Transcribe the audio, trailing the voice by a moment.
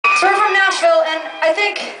So we're from Nashville, and I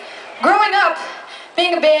think growing up,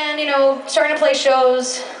 being a band, you know, starting to play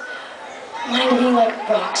shows, wanting to be like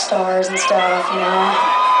rock stars and stuff, you know.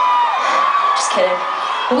 Just kidding.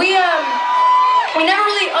 We never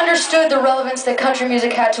really understood the relevance that country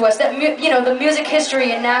music had to us, that, you know, the music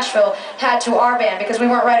history in Nashville had to our band, because we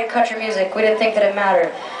weren't writing country music. We didn't think that it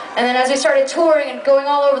mattered. And then as we started touring and going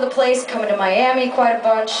all over the place, coming to Miami quite a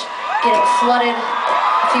bunch, getting flooded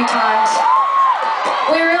a few times,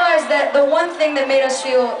 we realized that the one thing that made us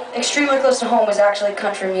feel extremely close to home was actually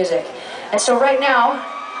country music. And so right now,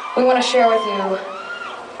 we want to share with you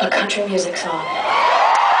a country music song.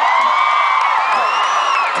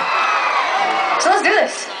 So let's do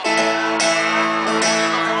this.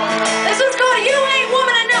 This one's called You Ain't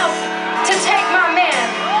Woman Enough to Take My Man.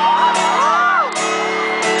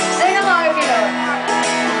 Sing along if you know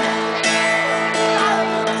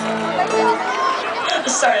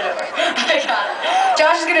it. Start it over. I got it.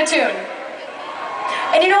 Josh is gonna tune.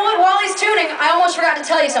 And you know what? While he's tuning, I almost forgot to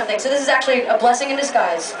tell you something. So this is actually a blessing in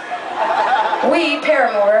disguise. We,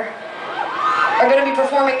 Paramore, are going to be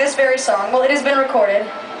performing this very song. Well, it has been recorded,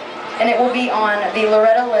 and it will be on the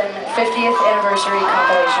Loretta Lynn 50th anniversary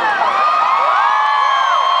compilation.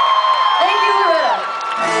 Thank you, Loretta.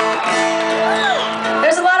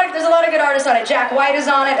 There's a lot of good artists on it. Jack White is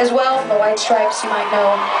on it as well, from the White Stripes, you might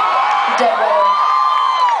know. Dead Weather.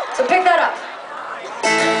 So pick that up.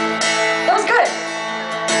 That was good.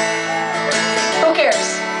 Who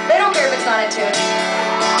cares? They don't care if it's not in tune.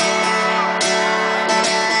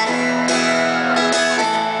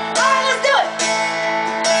 Alright, let's do it!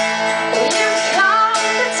 You come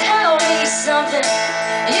to tell me something.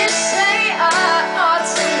 You say I ought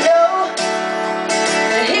to know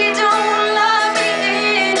that he don't love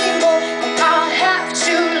me anymore, and I'll have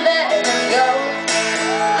to let him go.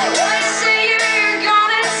 Well, you say you're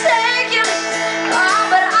gonna take him,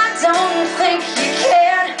 but I don't think you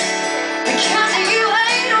can, because you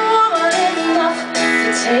ain't a woman enough to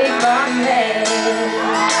take my man.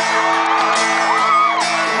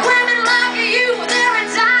 Women like you, they're a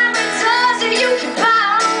dime a dozen. You can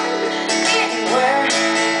buy them anywhere.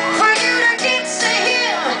 For you to get to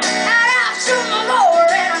him and out to the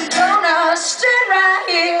Lord, and I'm gonna stand right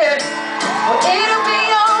here. Well, it'll be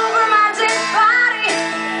over my dead body,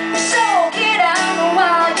 so get out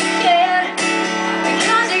while you can,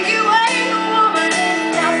 because you ain't a woman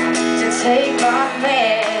enough to take my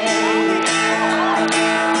man.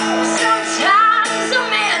 Sometimes a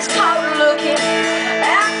man's caught looking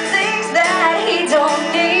at things that he don't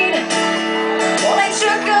need. Well, they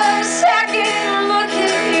took a second look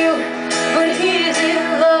at you, but he's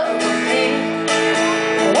in love with me.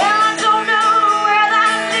 Well, I don't know where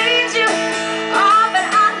that leads you, but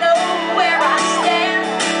I know where I stand.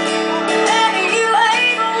 And you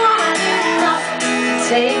ain't a woman enough to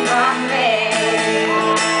take my man.